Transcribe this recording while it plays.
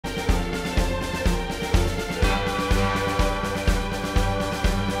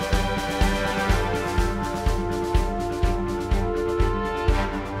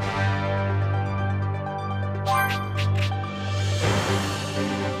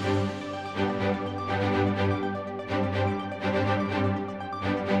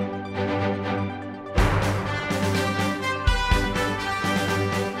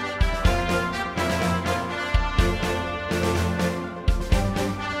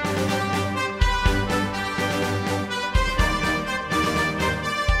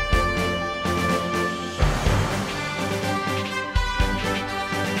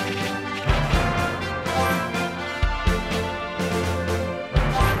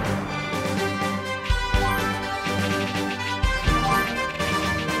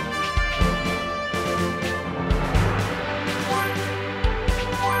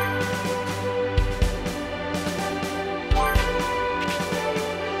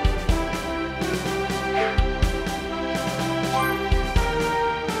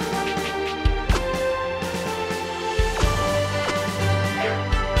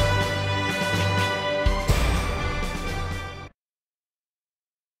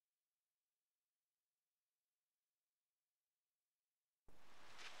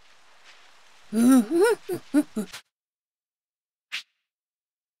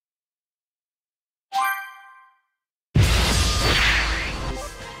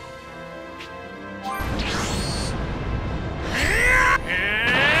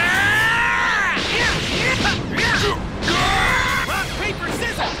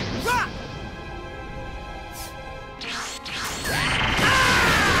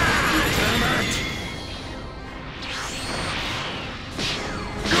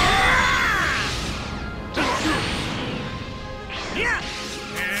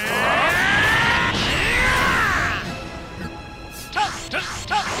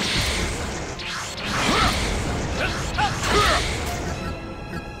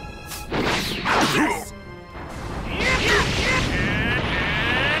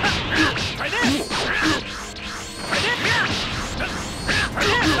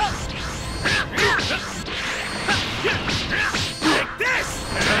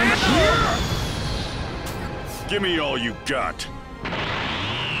Give me all you got.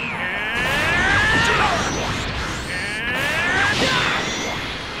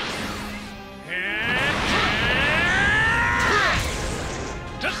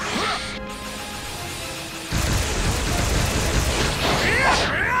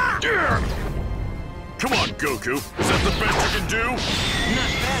 Come on, Goku. Is that the best you can do? Not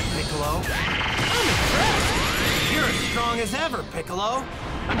bad, Piccolo. I'm impressed. You're as strong as ever, Piccolo.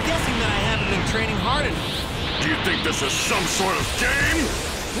 I'm guessing that I haven't been training hard enough. Do you think this is some sort of game?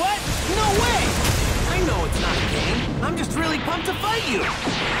 What? No way! I know it's not a game. I'm just really pumped to fight you.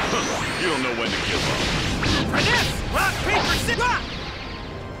 You don't know when to give up. For this! Rock, paper, scissors!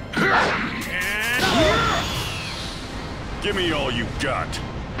 Give me all you got.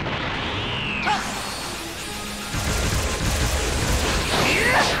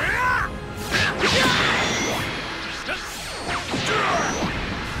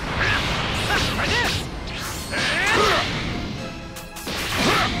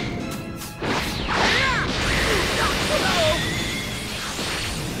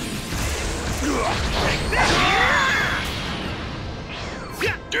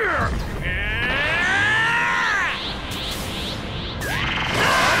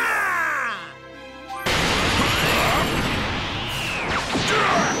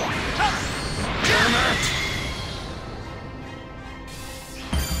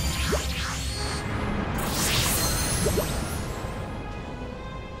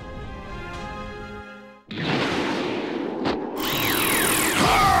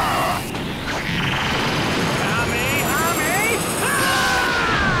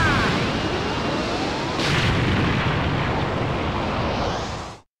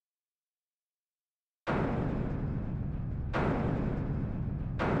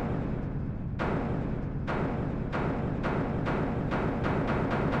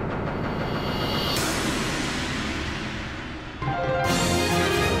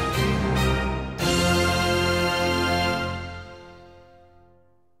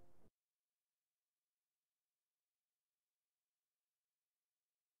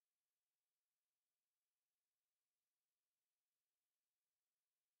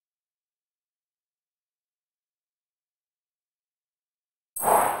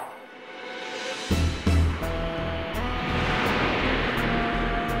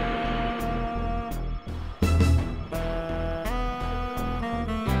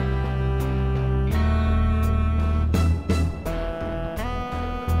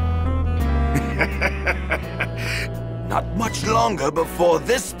 Not much longer before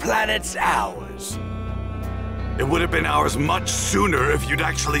this planet's ours. It would have been ours much sooner if you'd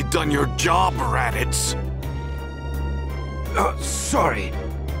actually done your job, Raditz. Sorry.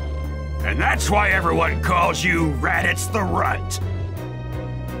 And that's why everyone calls you Raditz the Runt.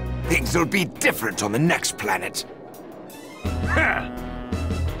 Things will be different on the next planet.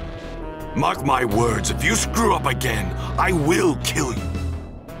 Mark my words, if you screw up again, I will kill you.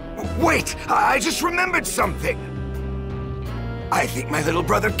 Wait, I just remembered something. I think my little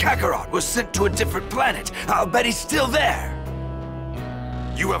brother Kakarot was sent to a different planet. I'll bet he's still there.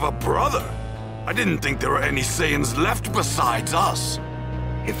 You have a brother? I didn't think there were any Saiyans left besides us.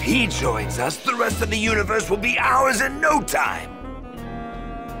 If he joins us, the rest of the universe will be ours in no time.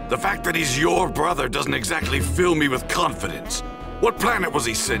 The fact that he's your brother doesn't exactly fill me with confidence. What planet was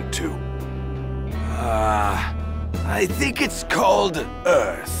he sent to? I think it's called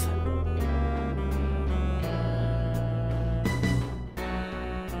Earth.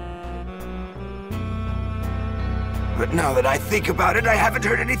 But now that I think about it, I haven't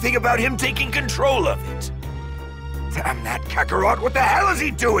heard anything about him taking control of it. Damn that Kakarot, what the hell is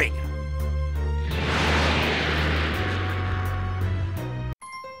he doing?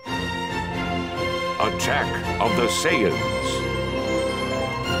 attack of the Saiyans.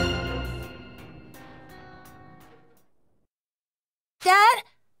 Dad?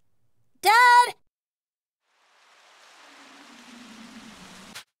 Dad?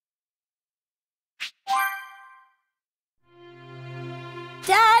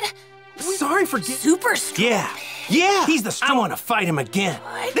 Dad? Sorry for getting... Super strong. Yeah, he's the... I want to fight him again.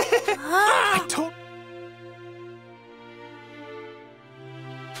 I told...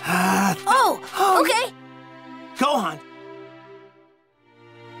 Oh, okay. Gohan.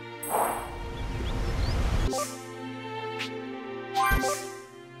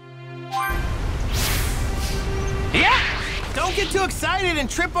 Yeah! Don't get too excited and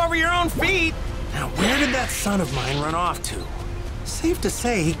trip over your own feet. Now, where did that son of mine run off to? Safe to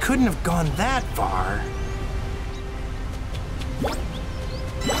say he couldn't have gone that far.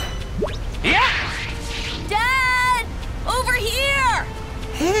 Yeah! Dad! Over here!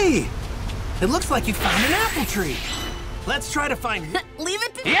 Hey! It looks like you found an apple tree. Let's try to find... Leave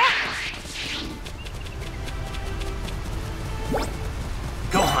it to... Yeah!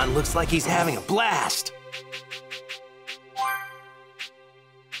 Gohan looks like he's having a blast.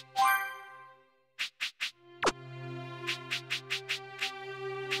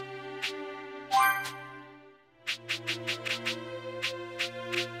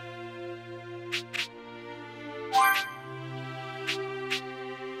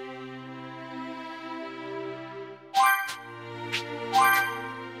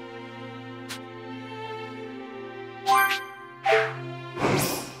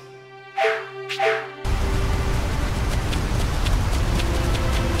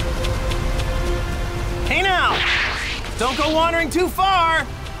 Hey now! Don't go wandering too far!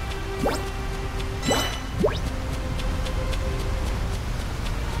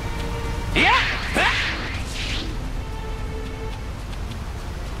 Yeah!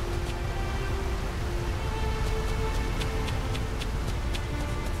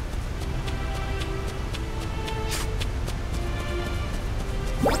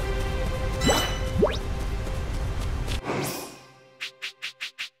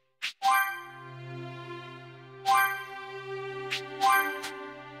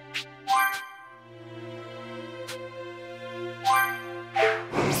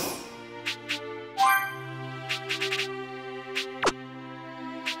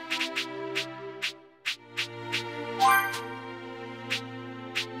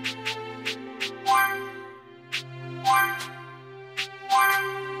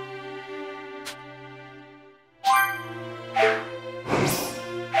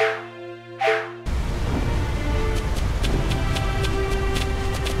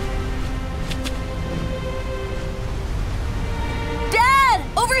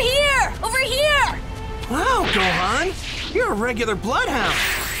 Wow, Gohan! You're a regular bloodhound!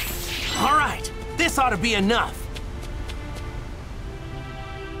 All right, this ought to be enough.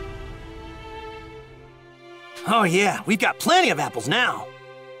 Oh yeah, we've got plenty of apples now.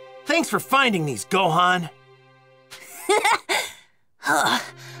 Thanks for finding these, Gohan.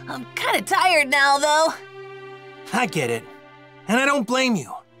 I'm kind of tired now, though. I get it, and I don't blame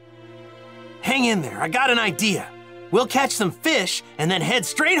you. Hang in there, I got an idea. We'll catch some fish and then head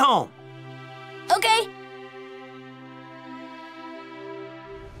straight home. Okay.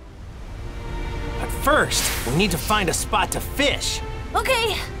 But first, we need to find a spot to fish.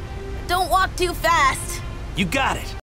 Okay. Don't walk too fast. You got it.